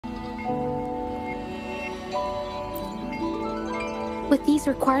with these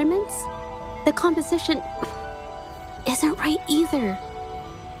requirements, the composition isn't right either.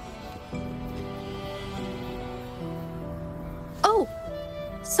 Oh,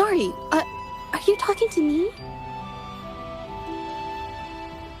 sorry. Are you talking to me?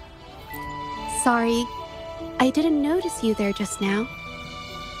 Sorry, I didn't notice you there just now.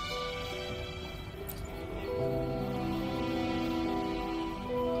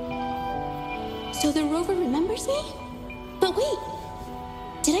 So the Rover remembers me? But wait,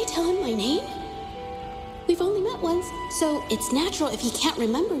 did I tell him my name? We've only met once, so it's natural if he can't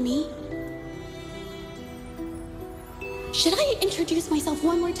remember me. Should I introduce myself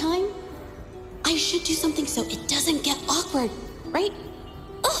one more time? I should do something so it doesn't get awkward, right?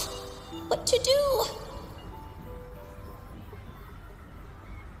 Ugh, what to do?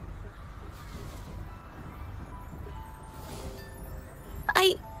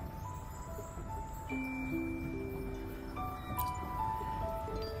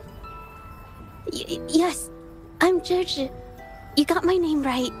 Yes, I'm Zhezhi. You got my name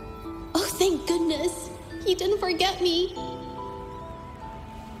right. Oh, thank goodness. He didn't forget me.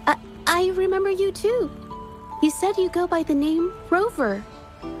 I remember you too. You said you go by the name Rover.